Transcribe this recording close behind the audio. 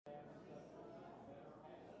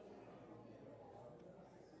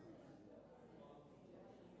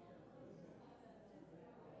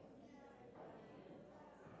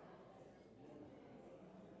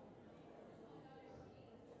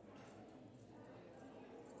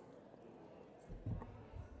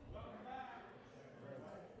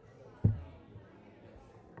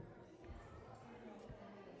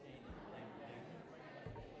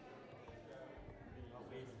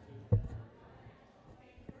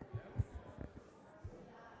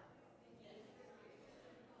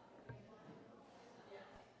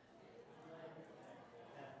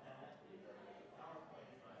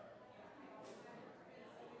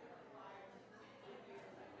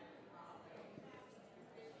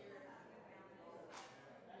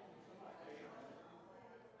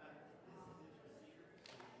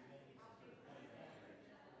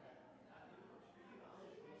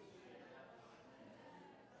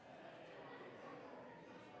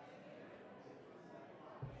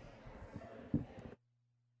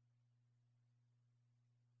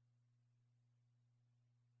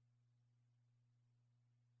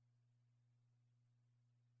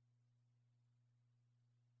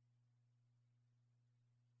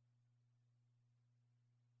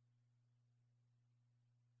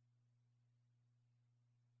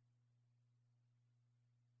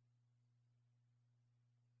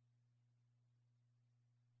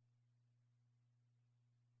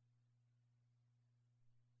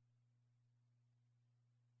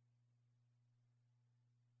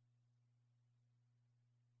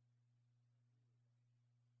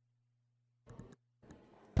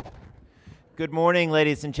Good morning,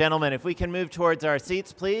 ladies and gentlemen. If we can move towards our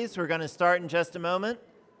seats, please. We're going to start in just a moment.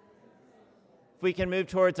 If we can move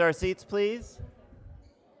towards our seats, please.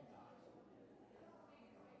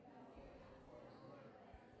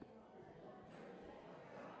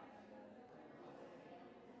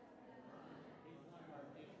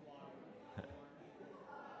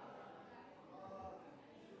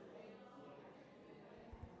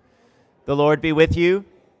 The Lord be with you.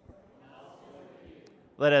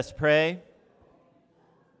 Let us pray.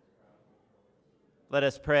 Let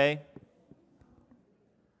us pray.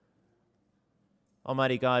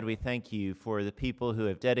 Almighty God, we thank you for the people who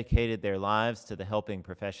have dedicated their lives to the helping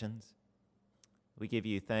professions. We give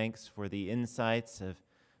you thanks for the insights of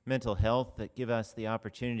mental health that give us the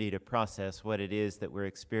opportunity to process what it is that we're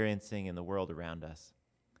experiencing in the world around us.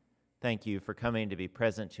 Thank you for coming to be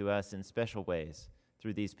present to us in special ways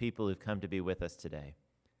through these people who've come to be with us today.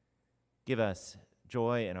 Give us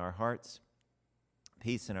joy in our hearts,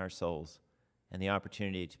 peace in our souls, and the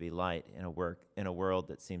opportunity to be light in a world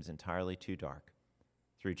that seems entirely too dark.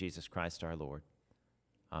 Through Jesus Christ our Lord.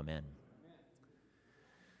 Amen.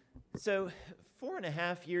 So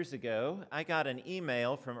 4.5 years ago, I got an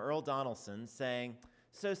email from Earl Donaldson saying,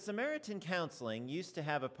 so Samaritan Counseling used to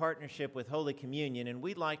have a partnership with Holy Communion, and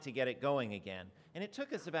we'd like to get it going again. And it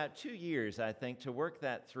took us about 2 years, I think, to work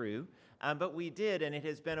that through. But we did, and it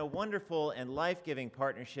has been a wonderful and life-giving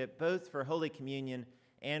partnership, both for Holy Communion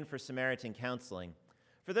and for Samaritan Counseling.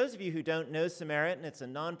 For those of you who don't know Samaritan, it's a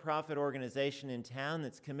nonprofit organization in town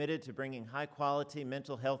that's committed to bringing high-quality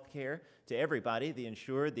mental health care to everybody, the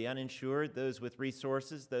insured, the uninsured, those with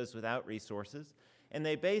resources, those without resources. And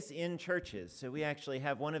they base in churches. So we actually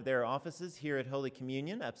have one of their offices here at Holy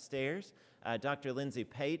Communion upstairs. Dr. Lindsay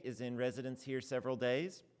Pate is in residence here several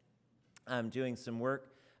days, doing some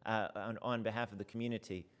work on behalf of the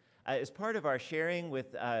community. As part of our sharing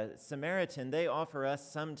with Samaritan, they offer us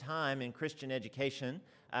some time in Christian education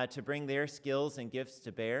to bring their skills and gifts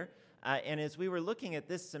to bear. And as we were looking at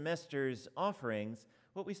this semester's offerings,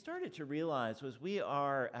 what we started to realize was we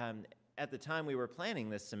are, at the time we were planning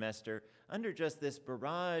this semester, under just this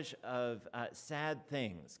barrage of sad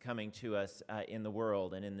things coming to us in the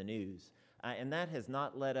world and in the news. And that has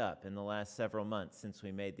not let up in the last several months since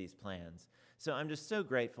we made these plans. So I'm just so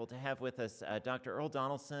grateful to have with us Dr. Earl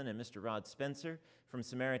Donaldson and Mr. Rod Spencer from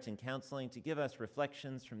Samaritan Counseling to give us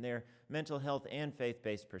reflections from their mental health and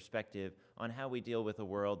faith-based perspective on how we deal with a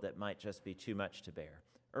world that might just be too much to bear.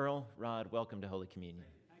 Earl, Rod, welcome to Holy Communion.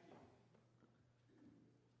 Thank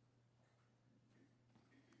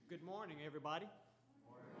you. Good morning, everybody.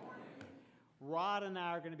 Good morning. Rod and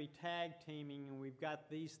I are going to be tag teaming, and we've got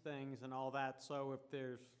these things and all that, so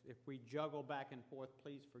if we juggle back and forth,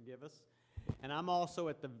 please forgive us. And I'm also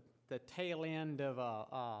at the tail end of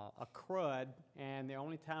a crud, and the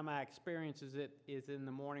only time I experience it is in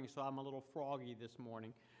the morning, so I'm a little froggy this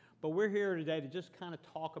morning. But we're here today to just kind of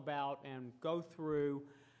talk about and go through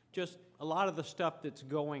just a lot of the stuff that's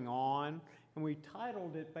going on. And we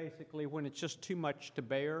titled it basically When It's Just Too Much to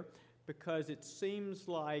Bear, because it seems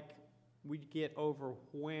like we get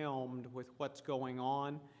overwhelmed with what's going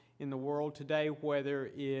on in the world today,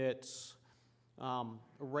 whether it's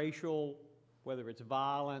racial, whether it's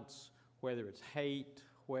violence, whether it's hate,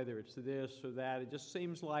 whether it's this or that. It just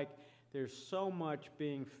seems like there's so much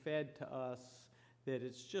being fed to us that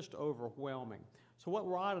it's just overwhelming. So what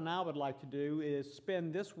Rod and I would like to do is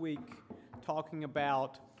spend this week talking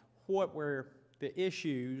about what were the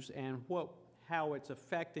issues and how it's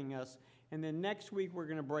affecting us. And then next week we're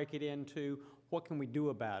going to break it into what can we do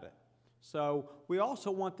about it. So we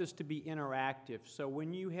also want this to be interactive. So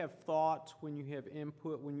when you have thoughts, when you have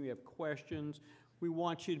input, when you have questions, we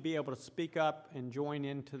want you to be able to speak up and join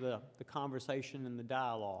into the conversation and the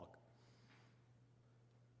dialogue.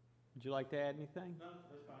 Would you like to add anything? No,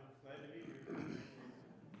 that's fine. Glad to be here.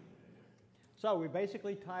 So we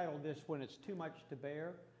basically titled this When It's Too Much to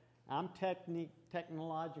Bear. I'm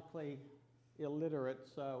technologically illiterate,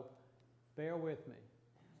 so bear with me.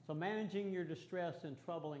 So managing your distress in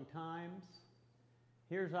troubling times.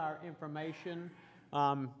 Here's our information.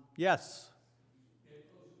 Yes?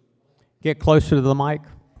 Get closer to the mic. I think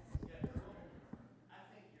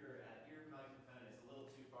your microphone is a little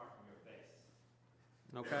too far from your face.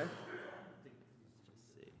 Okay. Let's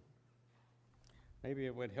see. Maybe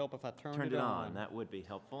it would help if I Turned it on. That would be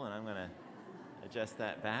helpful, and I'm going to adjust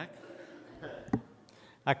that back.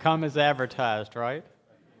 I come as advertised, right?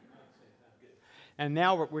 And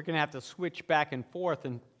now we're going to have to switch back and forth,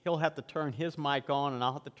 and he'll have to turn his mic on, and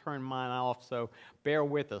I'll have to turn mine off, so bear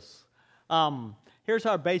with us. Here's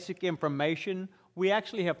our basic information. We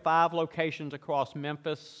actually have 5 locations across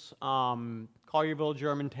Memphis, Collierville,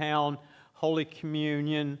 Germantown, Holy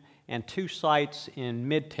Communion, and 2 sites in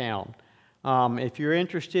Midtown. If you're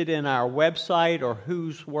interested in our website or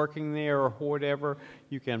who's working there or whatever,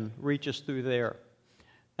 you can reach us through there.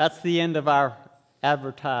 That's the end of our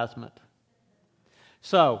advertisement.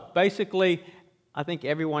 So, basically, I think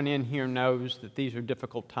everyone in here knows that these are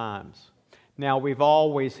difficult times. Now, we've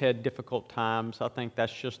always had difficult times. I think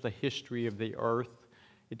that's just the history of the earth.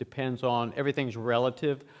 It depends on, everything's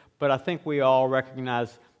relative, but I think we all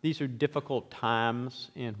recognize these are difficult times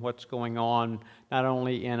in what's going on, not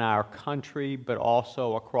only in our country, but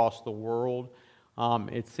also across the world.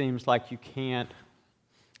 It seems like you can't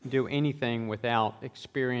do anything without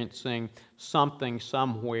experiencing something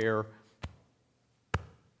somewhere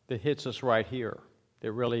that hits us right here,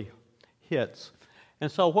 that really hits.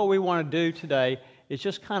 And so what we want to do today is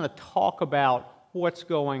just kind of talk about what's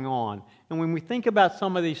going on. And when we think about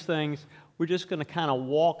some of these things, we're just going to kind of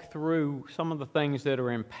walk through some of the things that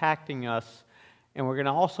are impacting us, and we're going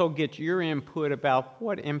to also get your input about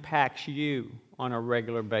what impacts you on a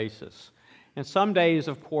regular basis. And some days,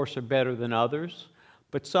 of course, are better than others,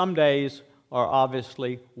 but some days are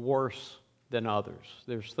obviously worse than others.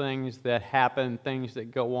 There's things that happen, things that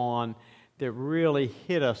go on that really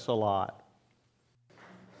hit us a lot.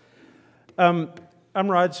 I'm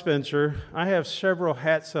Rod Spencer. I have several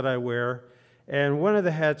hats that I wear, and one of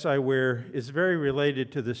the hats I wear is very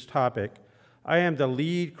related to this topic. I am the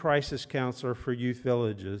lead crisis counselor for youth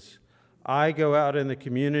villages. I go out in the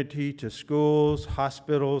community to schools,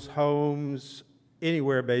 hospitals, homes,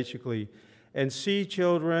 anywhere basically, and see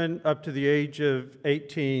children up to the age of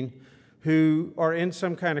 18 who are in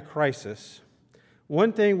some kind of crisis.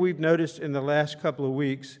 One thing we've noticed in the last couple of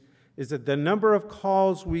weeks is that the number of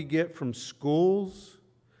calls we get from schools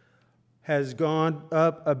has gone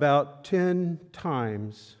up about 10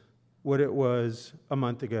 times what it was a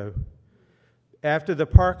month ago. After the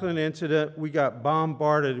Parkland incident, we got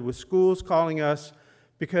bombarded with schools calling us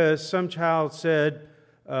because some child said,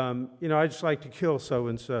 I'd just like to kill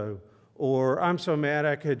so-and-so, or I'm so mad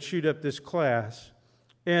I could shoot up this class.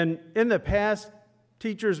 And in the past,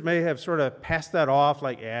 teachers may have sort of passed that off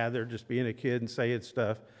like, they're just being a kid and saying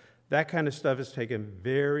stuff. That kind of stuff is taken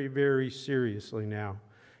very, very seriously now.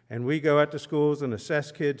 And we go out to schools and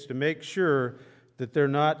assess kids to make sure that they're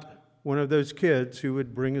not one of those kids who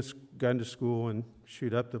would bring a gun to school and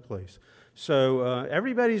shoot up the place. So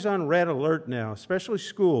everybody's on red alert now, especially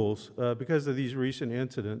schools, because of these recent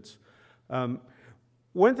incidents.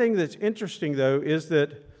 One thing that's interesting, though, is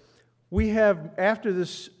that we have, after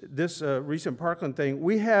this recent Parkland thing,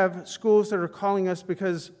 we have schools that are calling us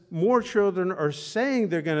because more children are saying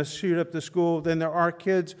they're going to shoot up the school than there are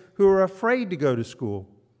kids who are afraid to go to school.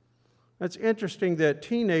 That's interesting that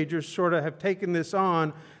teenagers sort of have taken this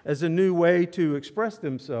on as a new way to express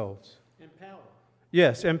themselves. Empower.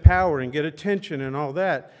 Yes, empower and get attention and all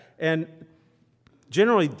that. And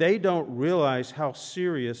generally, they don't realize how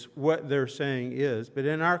serious what they're saying is. But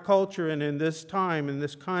in our culture and in this time, in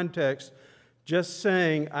this context, just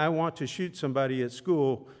saying, I want to shoot somebody at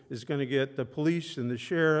school is going to get the police and the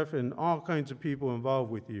sheriff and all kinds of people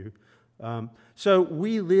involved with you. So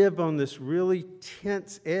we live on this really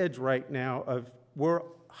tense edge right now of we're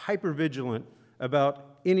hypervigilant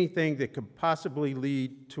about anything that could possibly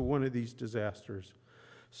lead to one of these disasters.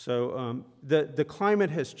 So the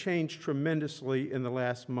climate has changed tremendously in the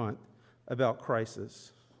last month about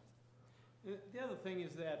crisis. The other thing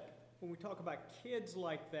is that when we talk about kids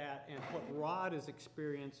like that and what Rod is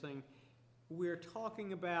experiencing, we're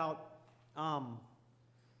talking about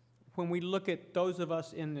when we look at those of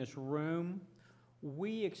us in this room,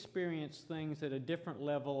 we experience things at a different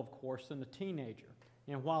level, of course, than a teenager.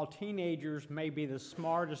 And while teenagers may be the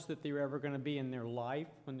smartest that they're ever going to be in their life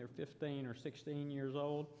when they're 15 or 16 years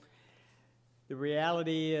old, the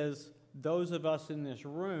reality is those of us in this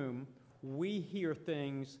room, we hear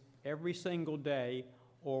things every single day,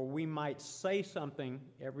 or we might say something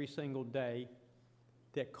every single day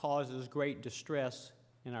that causes great distress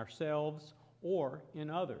in ourselves or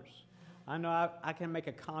in others. I know I can make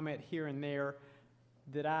a comment here and there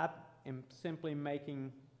that I am simply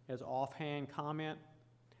making as offhand comment,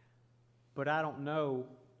 but I don't know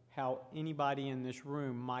how anybody in this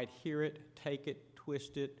room might hear it, take it,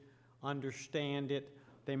 twist it, understand it.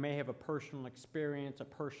 They may have a personal experience, a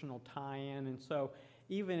personal tie-in, and so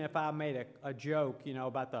even if I made a joke,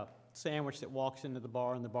 about the sandwich that walks into the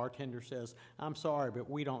bar and the bartender says, I'm sorry, but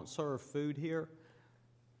we don't serve food here,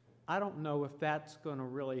 I don't know if that's going to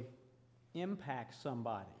really impact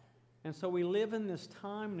somebody. And so we live in this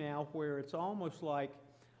time now where it's almost like,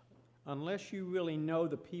 unless you really know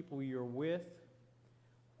the people you're with,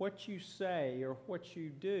 what you say or what you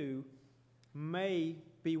do may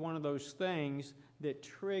be one of those things that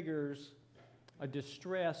triggers a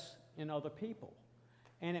distress in other people.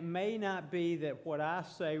 And it may not be that what I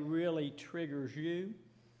say really triggers you,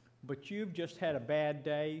 but you've just had a bad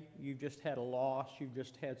day, you've just had a loss, you've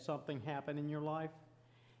just had something happen in your life,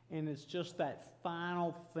 and it's just that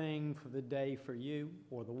final thing for the day for you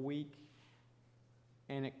or the week,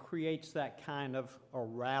 and it creates that kind of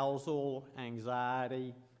arousal,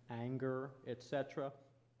 anxiety, anger, etc.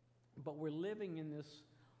 But we're living in this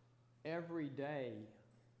everyday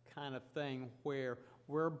kind of thing where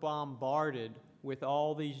we're bombarded with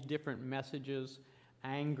all these different messages: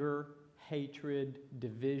 anger, hatred,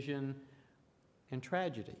 division, and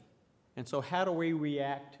tragedy. And so how do we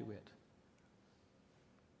react to it?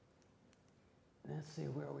 Let's see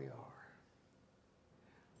where we are.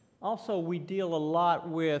 Also, we deal a lot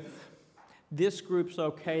with this group's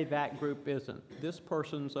okay, that group isn't. This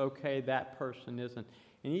person's okay, that person isn't.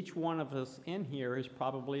 And each one of us in here has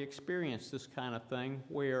probably experienced this kind of thing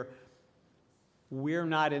where we're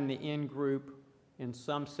not in the in-group in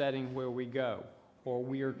some setting where we go, or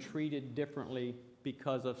we are treated differently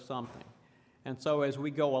because of something. And so as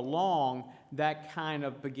we go along, that kind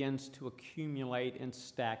of begins to accumulate and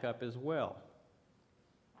stack up as well.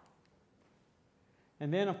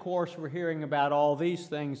 And then, of course, we're hearing about all these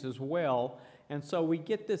things as well, and so we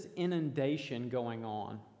get this inundation going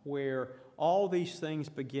on where all these things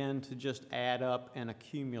begin to just add up and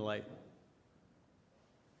accumulate.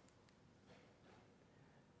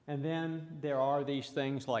 And then there are these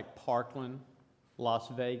things like Parkland, Las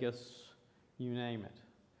Vegas, you name it.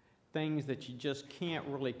 Things that you just can't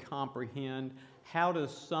really comprehend. How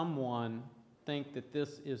does someone think that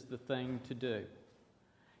this is the thing to do?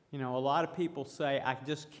 You know, a lot of people say, I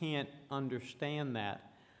just can't understand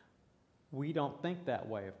that. We don't think that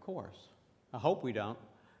way, of course. I hope we don't.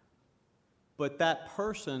 But that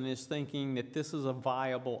person is thinking that this is a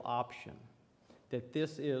viable option, that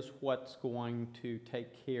this is what's going to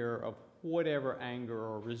take care of whatever anger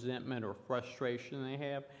or resentment or frustration they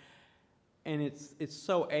have. And it's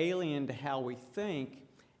so alien to how we think,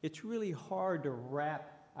 it's really hard to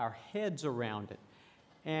wrap our heads around it.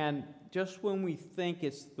 And just when we think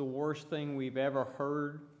it's the worst thing we've ever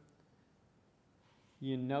heard,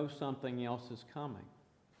 you know something else is coming,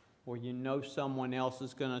 or you know someone else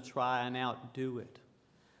is going to try and outdo it.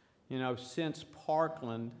 You know, since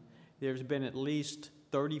Parkland, there's been at least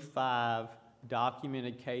 35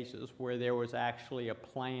 documented cases where there was actually a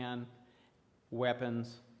plan,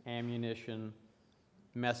 weapons, ammunition,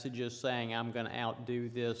 messages saying, I'm going to outdo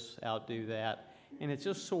this, outdo that. And it's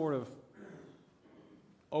just sort of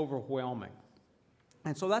overwhelming.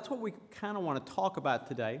 And so that's what we kind of want to talk about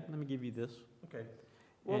today. Let me give you this. Okay.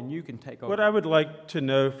 And you can take over. What I would like to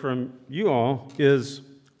know from you all is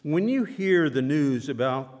when you hear the news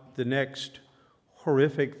about the next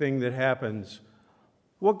horrific thing that happens,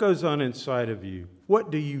 what goes on inside of you? What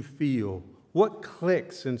do you feel? What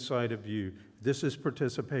clicks inside of you? This is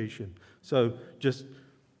participation. So just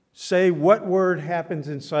say what word happens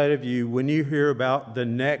inside of you when you hear about the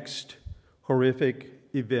next horrific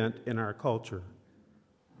event in our culture.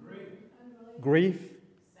 Grief.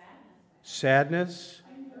 Sadness.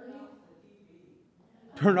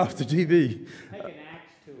 Turn off the TV. Take an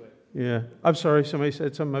axe to it. Yeah. I'm sorry, somebody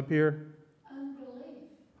said something up here.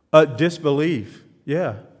 Unbelief. Disbelief. Yeah.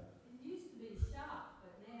 It used to be shock,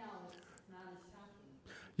 but now it's not as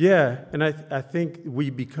shocking. Yeah, and I think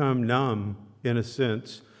we become numb, in a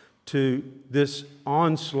sense, to this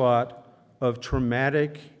onslaught of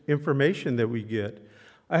traumatic information that we get.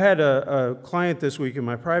 I had a client this week in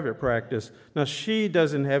my private practice. Now, she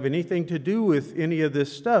doesn't have anything to do with any of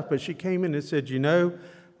this stuff, but she came in and said, you know,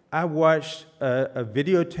 I watched a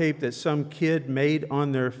videotape that some kid made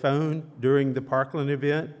on their phone during the Parkland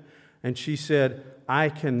event, and she said, I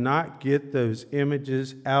cannot get those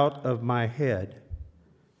images out of my head.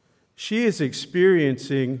 She is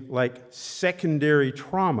experiencing like secondary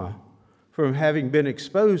trauma from having been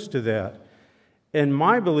exposed to that. And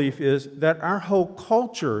my belief is that our whole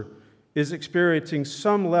culture is experiencing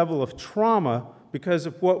some level of trauma because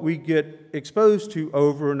of what we get exposed to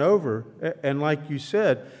over and over. And like you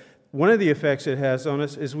said, one of the effects it has on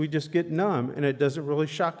us is we just get numb, and it doesn't really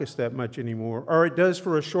shock us that much anymore. Or it does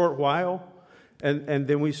for a short while, and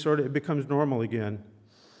then it becomes normal again.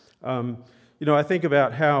 You know, I think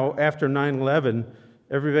about how after 9/11,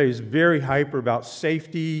 everybody's very hyper about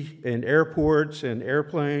safety in airports and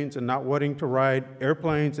airplanes and not wanting to ride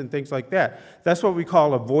airplanes and things like that. That's what we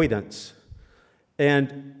call avoidance.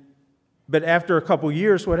 But after a couple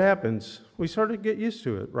years, what happens? We sort of get used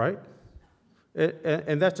to it, right?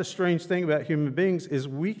 And that's a strange thing about human beings is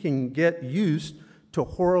we can get used to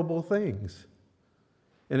horrible things.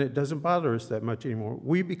 and it doesn't bother us that much anymore.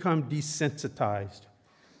 We become desensitized.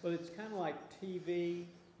 But it's kind of like TV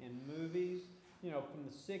and movies. You know, from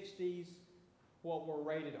the 60s, what were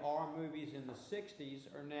rated R movies in the 60s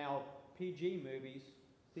are now PG movies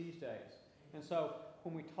these days. And so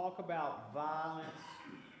when we talk about violence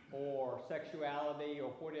or sexuality or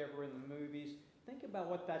whatever in the movies, think about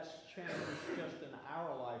what that's changed just in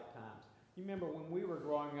our lifetimes. You remember when we were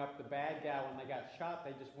growing up, the bad guy, when they got shot,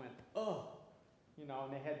 they just went, ugh, you know,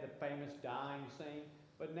 and they had the famous dying scene.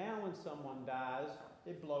 But now when someone dies,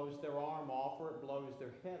 it blows their arm off or it blows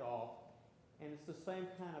their head off. And it's the same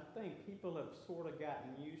kind of thing. People have sort of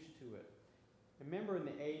gotten used to it. Remember in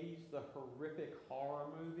the 80s, the horrific horror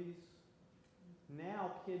movies?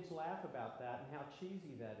 Now kids laugh about that and how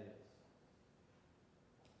cheesy that is.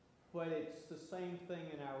 But it's the same thing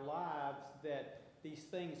in our lives, that these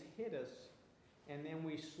things hit us, and then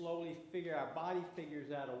we slowly our body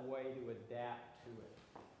figures out a way to adapt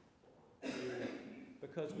to it.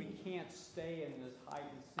 Because we can't stay in this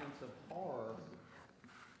heightened sense of horror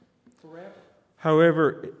forever.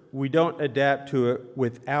 However, we don't adapt to it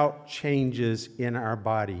without changes in our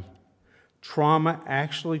body. Trauma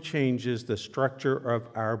actually changes the structure of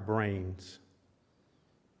our brains.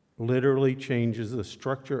 Literally changes the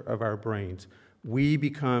structure of our brains. We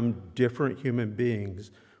become different human beings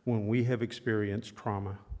when we have experienced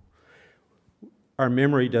trauma. Our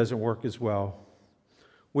memory doesn't work as well.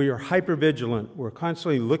 We are hypervigilant. We're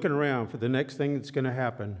constantly looking around for the next thing that's going to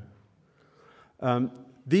happen.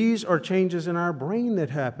 These are changes in our brain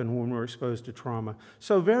that happen when we're exposed to trauma.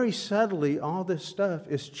 So very subtly, all this stuff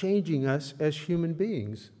is changing us as human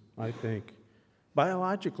beings, I think.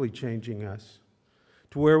 Biologically changing us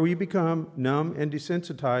to where we become numb and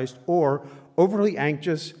desensitized or overly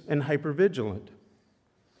anxious and hypervigilant.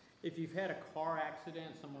 If you've had a car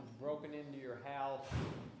accident, someone's broken into your house,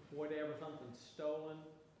 whatever, something's stolen,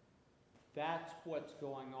 that's what's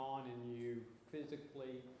going on in you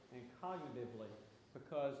physically and cognitively.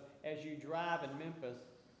 Because as you drive in Memphis,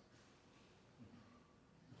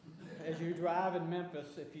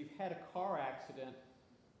 if you've had a car accident,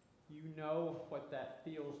 you know what that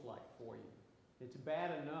feels like for you. It's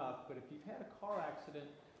bad enough, but if you've had a car accident,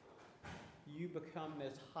 you become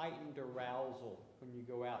this heightened arousal when you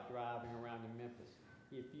go out driving around in Memphis.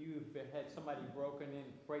 If you've had somebody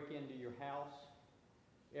break into your house,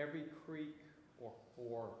 every creak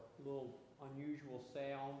or little unusual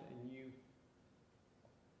sound, and you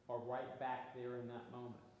are right back there in that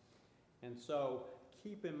moment. And so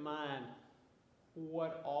keep in mind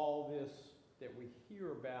what all this that we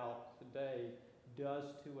hear about today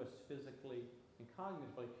does to us physically and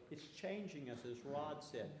cognitively. It's changing us, as Rod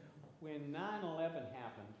said. When 9/11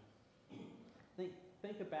 happened,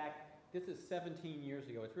 think back, this is 17 years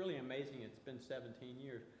ago. It's really amazing it's been 17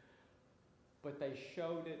 years. But they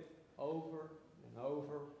showed it over and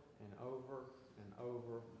over and over and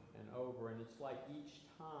over and over. And it's like each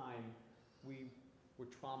time we were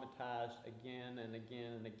traumatized again and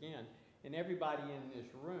again and again. And everybody in this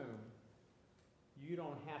room, you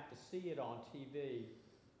don't have to see it on TV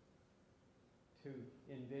to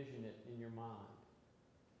envision it in your mind.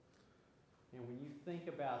 And when you think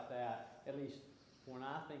about that, at least when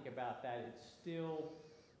I think about that, it's still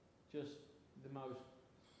just the most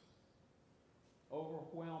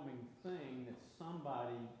overwhelming thing that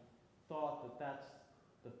somebody thought that that's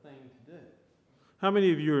the thing to do. How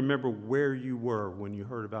many of you remember where you were when you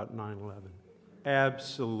heard about 9/11?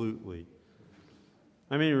 Absolutely.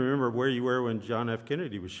 I mean, remember where you were when John F.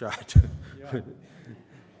 Kennedy was shot. Yeah.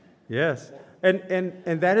 Yes.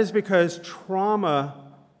 And that is because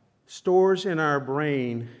trauma stores in our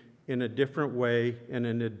brain in a different way and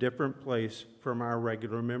in a different place from our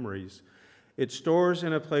regular memories. It stores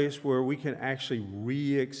in a place where we can actually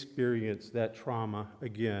re-experience that trauma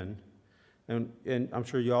again. And I'm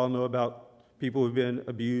sure you all know about people who've been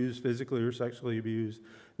abused, physically or sexually abused.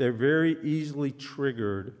 They're very easily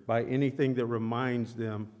triggered by anything that reminds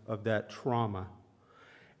them of that trauma.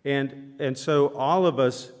 And so all of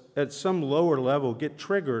us at some lower level get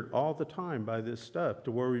triggered all the time by this stuff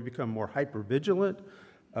to where we become more hypervigilant.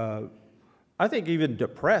 I think even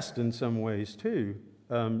depressed in some ways too.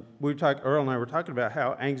 Earl and I were talking about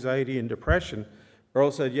how anxiety and depression,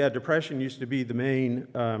 Earl said, yeah, depression used to be the main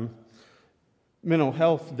mental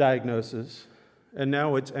health diagnosis, and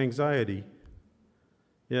now it's anxiety.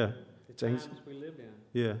 Yeah. The times we live in.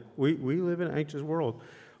 Yeah, we live in an anxious world.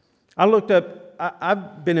 I looked up,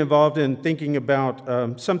 I've been involved in thinking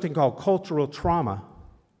about something called cultural trauma,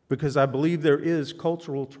 because I believe there is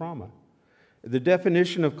cultural trauma. The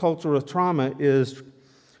definition of cultural trauma is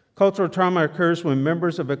Cultural trauma occurs when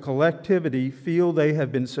members of a collectivity feel they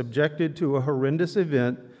have been subjected to a horrendous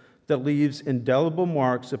event that leaves indelible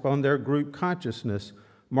marks upon their group consciousness,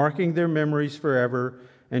 marking their memories forever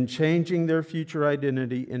and changing their future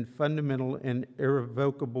identity in fundamental and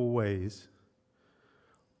irrevocable ways.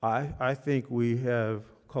 I think we have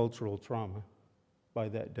cultural trauma by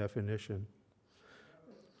that definition.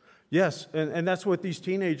 Yes, and that's what these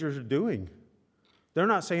teenagers are doing. They're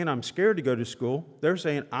not saying, I'm scared to go to school. They're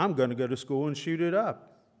saying, I'm going to go to school and shoot it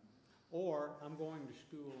up. Or, I'm going to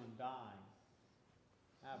school and dying.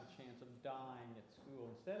 I have a chance of dying at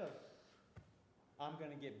school. Instead of, I'm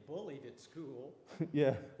going to get bullied at school.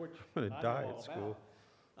 Yeah, Which I'm going to I die know all at school.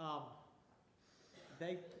 about.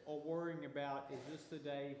 They are worrying about, is this the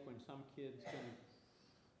day when some kid's going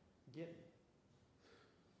to get me?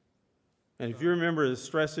 And if you remember as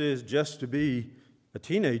stress it is just to be a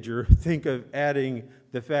teenager, think of adding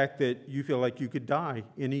the fact that you feel like you could die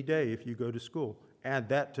any day if you go to school. Add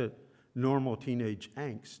that to normal teenage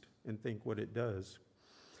angst and think what it does.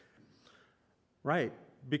 Right,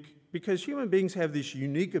 because human beings have this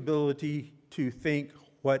unique ability to think,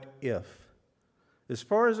 what if? As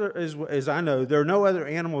far as I know, there are no other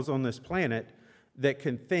animals on this planet that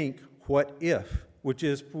can think, what if? Which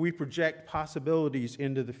is, we project possibilities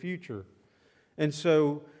into the future. And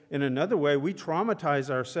so, in another way, we traumatize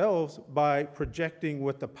ourselves by projecting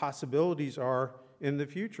what the possibilities are in the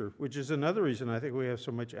future, which is another reason I think we have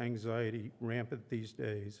so much anxiety rampant these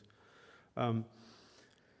days. And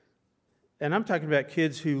I'm talking about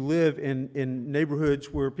kids who live in neighborhoods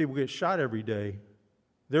where people get shot every day.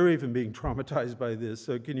 They're even being traumatized by this.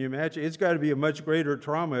 So can you imagine? It's got to be a much greater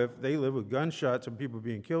trauma if they live with gunshots and people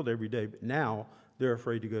being killed every day, but now they're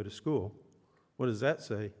afraid to go to school. What does that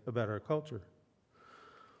say about our culture?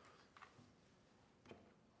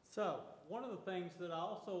 So, one of the things that I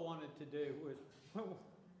also wanted to do was,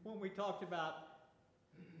 when we talked about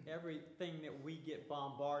everything that we get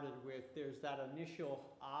bombarded with, there's that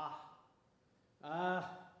initial and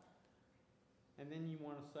then you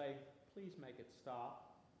want to say, please make it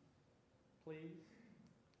stop, please.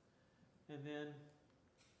 And then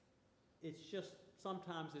it's just,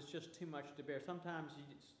 sometimes it's just too much to bear. Sometimes you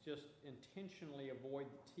just intentionally avoid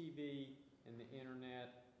the TV and the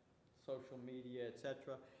internet, social media,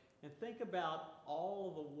 etc. And think about all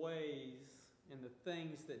of the ways and the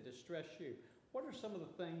things that distress you. What are some of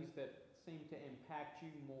the things that seem to impact you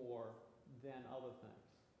more than other things?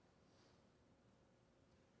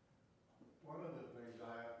 One of the things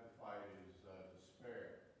I have to fight is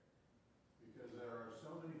despair, because there are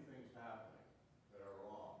so many things happening that are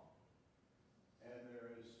wrong, and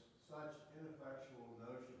there is such ineffectual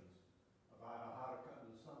notions about how to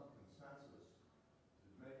come to some consensus to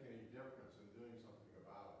make any difference in doing something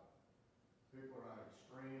about it. People are on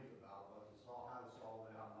extremes about what to solve, how to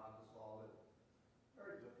solve it, how not to solve it.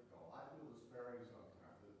 Very difficult. I feel despairing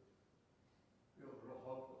sometimes. It feels real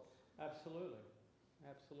hopeless. Absolutely.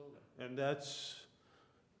 Absolutely. And that's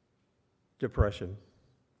depression.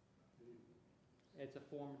 It's a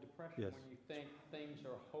form of depression. Yes. When you think things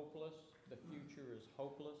are hopeless, the future is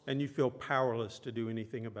hopeless. And you feel powerless to do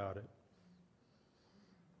anything about it.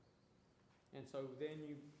 And so then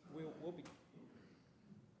we'll be,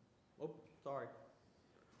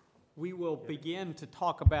 we will begin to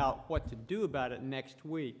talk about what to do about it next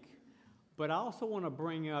week. But I also want to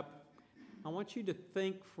bring up, I want you to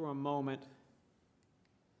think for a moment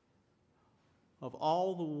of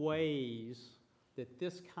all the ways that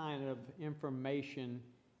this kind of information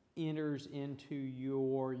enters into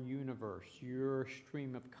your universe, your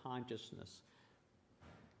stream of consciousness.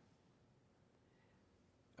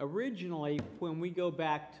 Originally, when we go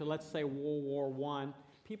back to, let's say, World War I,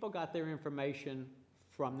 people got their information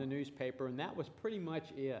from the newspaper, and that was pretty much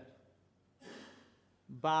it.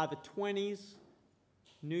 By the 20s,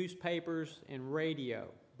 newspapers and radio.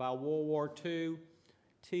 By World War II,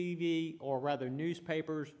 TV, or rather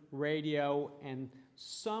newspapers, radio, and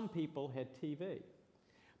some people had TV.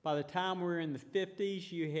 By the time we were in the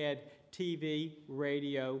 50s, you had TV,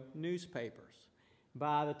 radio, newspapers.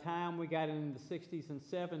 By the time we got into the 60s and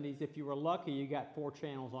 70s, if you were lucky, you got 4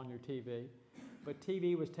 channels on your TV. But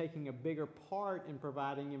TV was taking a bigger part in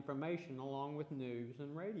providing information along with news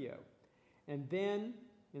and radio. And then,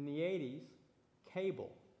 in the 80s,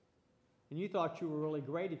 cable. And you thought you were really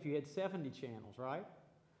great if you had 70 channels, right?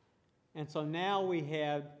 And so now we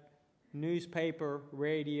have newspaper,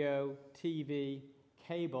 radio, TV,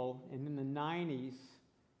 cable, and in the 90s,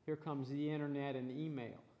 here comes the internet and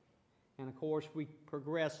email. And of course, we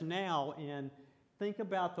progress now, and think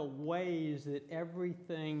about the ways that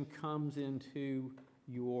everything comes into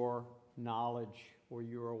your knowledge or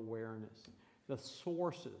your awareness. the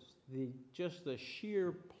sources, just the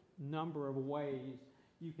sheer number of ways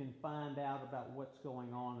you can find out about what's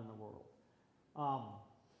going on in the world.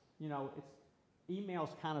 You know, emails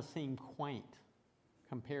kind of seem quaint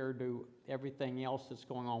compared to everything else that's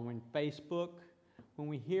going on. When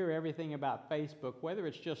we hear everything about Facebook, whether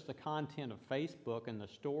it's just the content of Facebook and the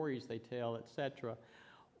stories they tell, etc.,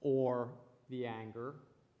 or the anger,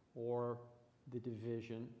 or the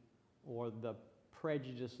division, or the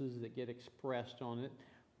prejudices that get expressed on it,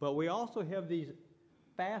 but we also have these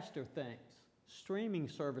faster things, streaming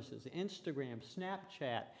services, Instagram,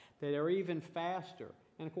 Snapchat, that are even faster.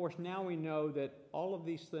 And of course, now we know that all of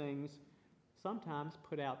these things sometimes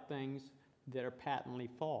put out things that are patently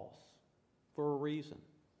false for a reason,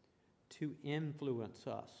 to influence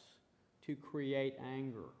us, to create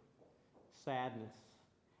anger, sadness,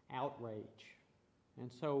 outrage.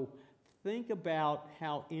 And so think about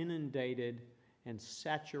how inundated and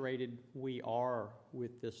saturated we are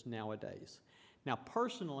with this nowadays. Now,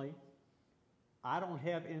 personally, I don't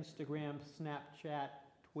have Instagram, Snapchat,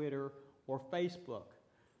 Twitter, or Facebook.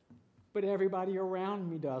 But everybody around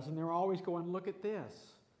me does, and they're always going, look at this,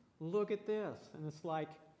 look at this. And it's like,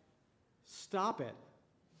 stop it.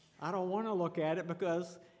 I don't want to look at it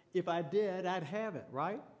because if I did, I'd have it,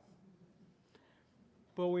 right?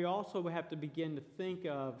 But we also have to begin to think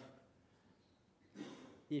of,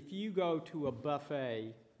 if you go to a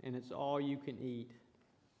buffet and it's all you can eat,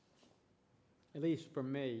 at least for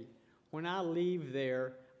me, when I leave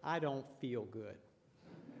there, I don't feel good.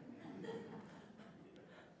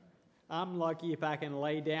 I'm lucky if I can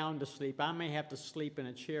lay down to sleep. I may have to sleep in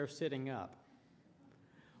a chair sitting up.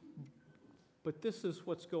 But this is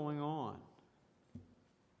what's going on.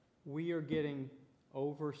 We are getting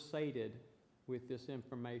oversated with this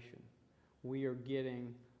information. We are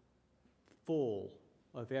getting full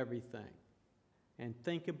of everything. And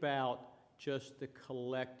think about just the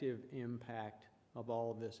collective impact of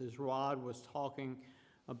all of this. As Rod was talking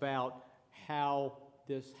about how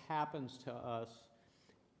this happens to us,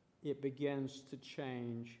 it begins to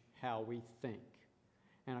change how we think.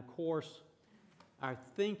 And of course, our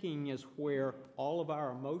thinking is where all of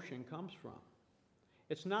our emotion comes from.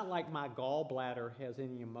 It's not like my gallbladder has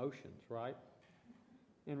any emotions, right?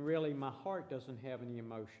 And really, my heart doesn't have any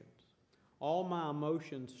emotions. All my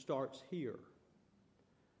emotions starts here,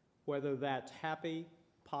 whether that's happy,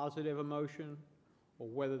 positive emotion, or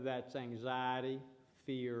whether that's anxiety,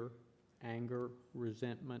 fear, anger,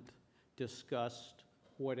 resentment, disgust,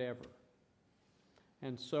 whatever.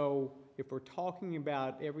 And so if we're talking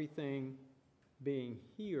about everything being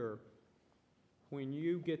here, when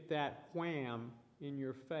you get that wham in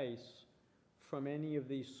your face from any of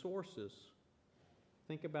these sources,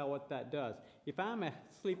 think about what that does. If I'm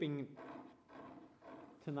sleeping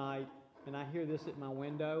tonight and I hear this at my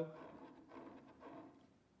window,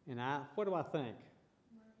 and what do I think?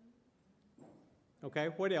 Okay,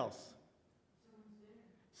 what else?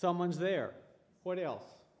 Someone's there. What else?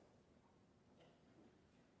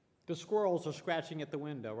 The squirrels are scratching at the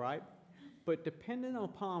window, right? But depending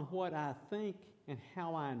upon what I think and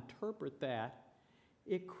how I interpret that,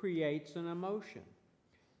 it creates an emotion.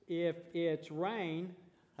 If it's rain,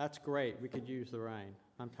 that's great. We could use the rain.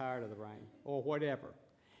 I'm tired of the rain, or whatever.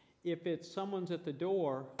 If it's someone's at the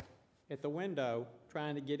door, at the window,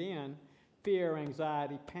 trying to get in, fear,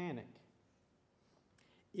 anxiety, panic.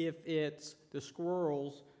 If it's the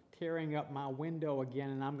squirrels tearing up my window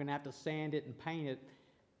again and I'm going to have to sand it and paint it,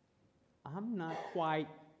 I'm not quite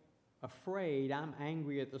afraid. I'm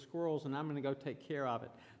angry at the squirrels and I'm going to go take care of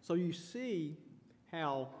it. So you see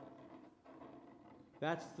how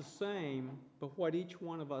that's the same, but what each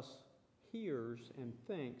one of us hears and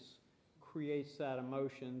thinks creates that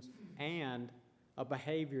emotions and a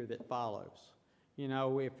behavior that follows. You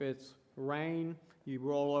know, if it's rain, you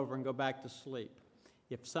roll over and go back to sleep.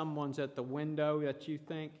 If someone's at the window that you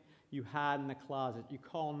think, you hide in the closet, you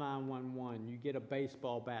call 911, you get a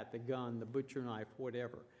baseball bat, the gun, the butcher knife,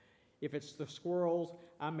 whatever. If it's the squirrels,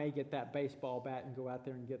 I may get that baseball bat and go out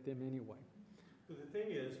there and get them anyway. But the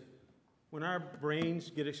thing is, when our brains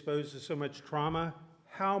get exposed to so much trauma,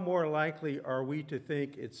 how more likely are we to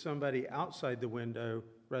think it's somebody outside the window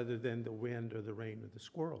rather than the wind or the rain or the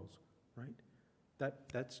squirrels, right?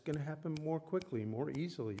 That's going to happen more quickly, more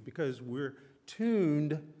easily, because we're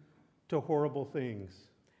tuned to horrible things.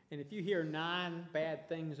 And if you hear 9 bad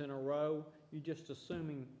things in a row, you're just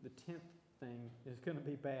assuming the 10th thing is going to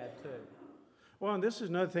be bad too. Well, and this is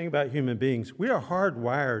another thing about human beings. We are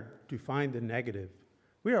hardwired to find the negative.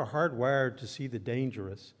 We are hardwired to see the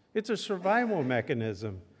dangerous. It's a survival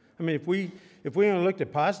mechanism. I mean, if we only looked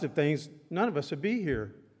at positive things, none of us would be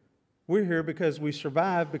here. We're here because we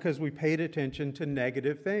survived because we paid attention to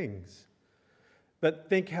negative things. But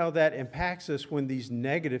think how that impacts us when these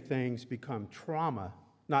negative things become trauma.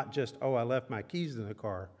 Not just, oh, I left my keys in the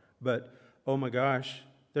car, but, oh my gosh,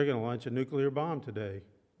 they're going to launch a nuclear bomb today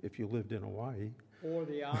if you lived in Hawaii. Or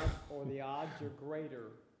the odds are greater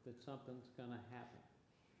that something's going to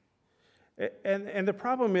happen. And the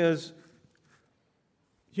problem is,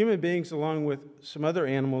 human beings, along with some other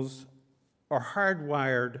animals, are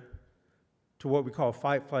hardwired to what we call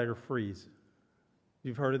fight, flight, or freeze.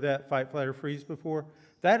 You've heard of that, fight, flight, or freeze before?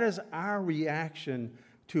 That is our reaction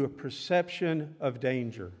to a perception of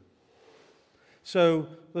danger. So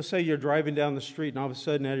let's say you're driving down the street and all of a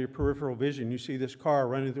sudden out of your peripheral vision you see this car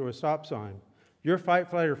running through a stop sign. Your fight,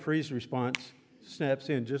 flight, or freeze response snaps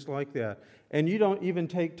in just like that. And you don't even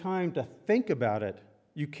take time to think about it.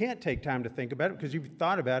 You can't take time to think about it because if you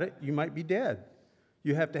thought about it, you might be dead.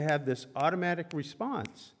 You have to have this automatic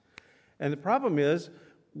response. And the problem is,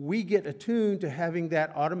 we get attuned to having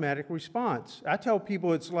that automatic response. I tell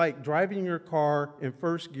people it's like driving your car in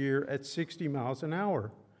first gear at 60 miles an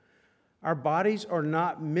hour. Our bodies are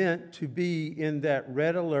not meant to be in that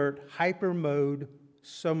red alert hyper mode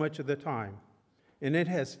so much of the time. And it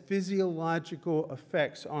has physiological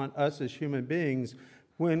effects on us as human beings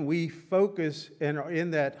when we focus and are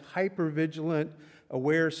in that hypervigilant,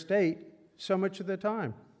 aware state so much of the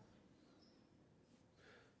time.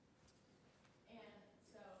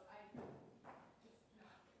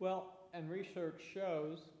 Well, and research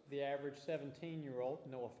shows the average 17-year-old,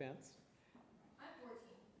 no offense. I'm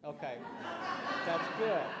 14. Okay, that's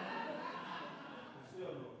good.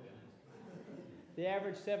 The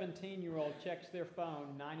average 17-year-old checks their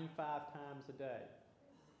phone 95 times a day.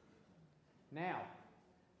 Now,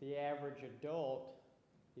 the average adult,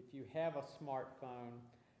 if you have a smartphone,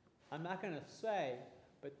 I'm not going to say,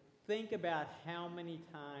 but think about how many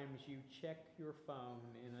times you check your phone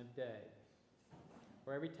in a day.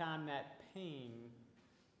 Or every time that ping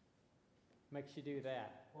makes you do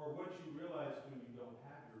that. Or what you realize when you don't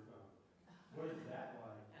have your phone. What is that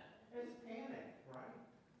like? It's panic, right?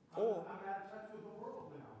 I'm out of touch with the world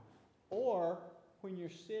now. Or when you're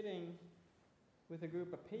sitting with a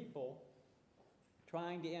group of people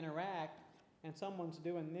trying to interact and someone's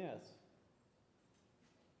doing this.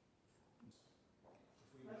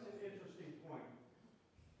 That's an interesting point.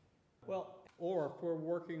 Well, or if we're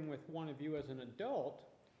working with one of you as an adult,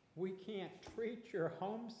 we can't treat your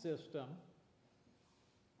home system.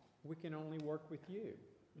 We can only work with you.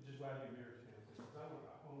 Which is why I do marriage counseling, because I want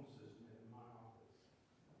a home system in my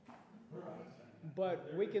office.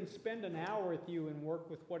 But we can spend an hour with you and work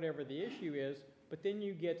with whatever the issue is, but then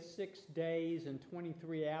you get 6 days and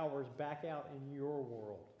 23 hours back out in your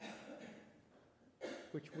world,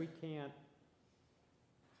 which we can't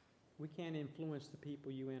influence the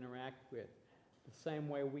people you interact with. The same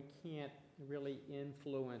way we can't really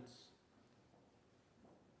influence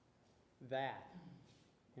that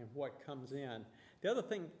and what comes in. The other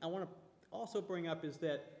thing I want to also bring up is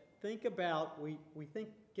that think about, we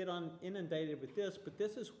get inundated with this, but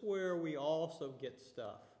this is where we also get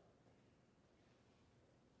stuff.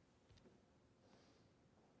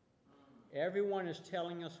 Everyone is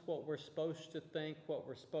telling us what we're supposed to think, what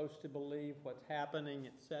we're supposed to believe, what's happening,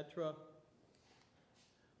 etc.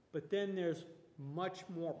 But then there's much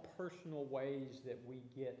more personal ways that we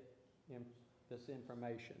get this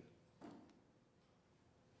information.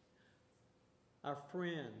 Our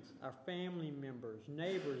friends, our family members,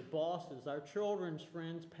 neighbors, bosses, our children's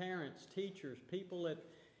friends, parents, teachers, people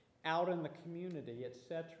out in the community,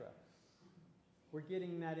 etc. We're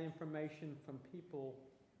getting that information from people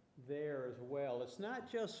there as well. It's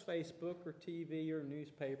not just Facebook or TV or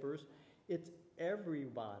newspapers. It's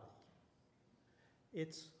everybody.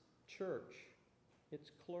 It's church. It's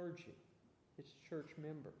clergy. It's church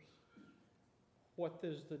members. What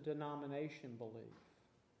does the denomination believe?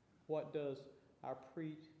 What does our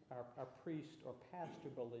priest or pastor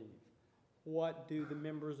believe? What do the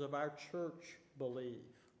members of our church believe?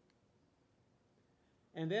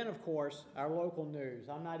 And then, of course, our local news.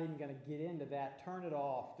 I'm not even going to get into that. Turn it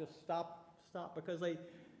off. Just stop, because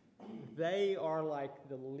they are like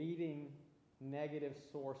the leading negative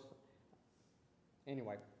source.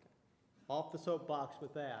 Anyway, off the soapbox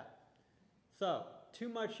with that. So, too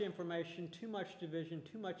much information, too much division,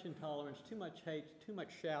 too much intolerance, too much hate, too much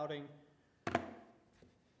shouting.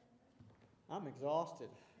 I'm exhausted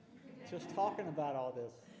just talking about all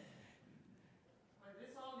this.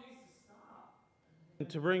 This all needs to stop. And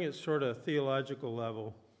to bring it sort of theological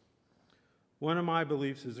level, one of my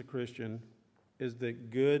beliefs as a Christian is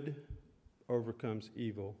that good overcomes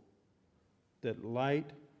evil, that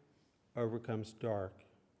light overcomes dark.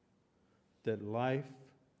 that life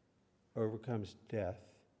overcomes death.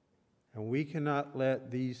 And we cannot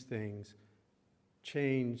let these things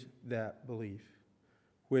change that belief,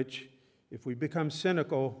 which, if we become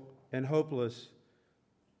cynical and hopeless,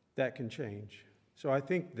 that can change. So I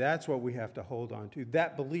think that's what we have to hold on to,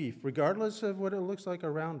 that belief, regardless of what it looks like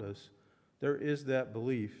around us. There is that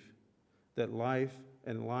belief that life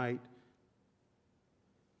and light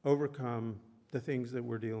overcome the things that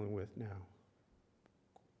we're dealing with now.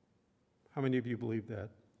 How many of you believe that?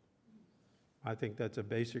 I think that's a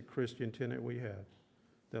basic Christian tenet we have,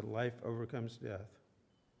 that life overcomes death.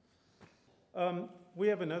 We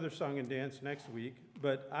have another song and dance next week,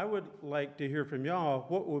 but I would like to hear from y'all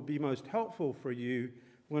what would be most helpful for you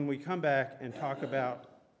when we come back and talk about,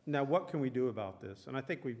 now what can we do about this? And I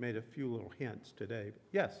think we've made a few little hints today.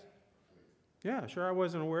 Yes? Yeah, sure, I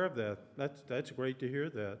wasn't aware of that. That's great to hear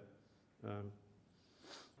that.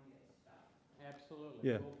 Absolutely.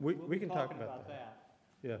 Yeah, We'll we be can talk talking about that.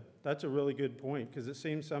 Yeah, that's a really good point, because it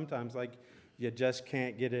seems sometimes like you just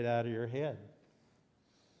can't get it out of your head.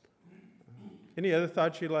 Any other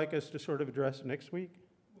thoughts you'd like us to sort of address next week?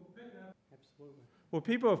 Absolutely. Well,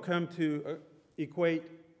 people have come to equate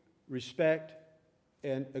respect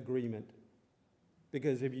and agreement,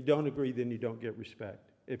 because if you don't agree, then you don't get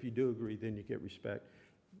respect. If you do agree, then you get respect.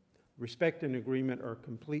 Respect and agreement are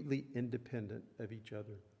completely independent of each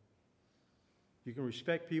other. You can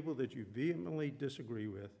respect people that you vehemently disagree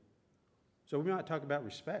with. So we might talk about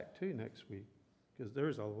respect, too, next week, because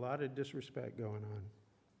there's a lot of disrespect going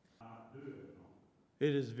on.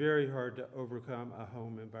 It is very hard to overcome a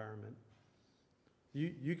home environment.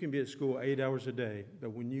 You can be at school 8 hours a day,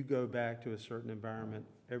 but when you go back to a certain environment,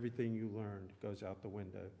 everything you learned goes out the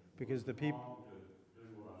window. Because the people...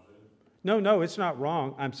 No, it's not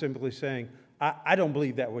wrong. I'm simply saying I don't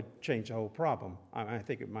believe that would change the whole problem. I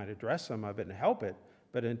think it might address some of it and help it,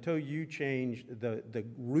 but until you change the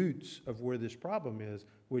roots of where this problem is,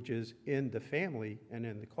 which is in the family and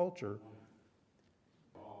in the culture.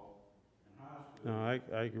 No,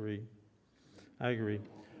 I agree. I agree.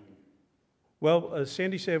 Well, as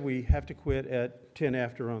Sandy said, we have to quit at 10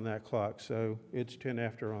 after on that clock, so it's 10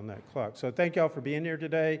 after on that clock. So thank y'all for being here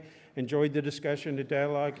today. Enjoyed the discussion, the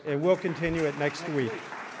dialogue, and we'll continue it next week.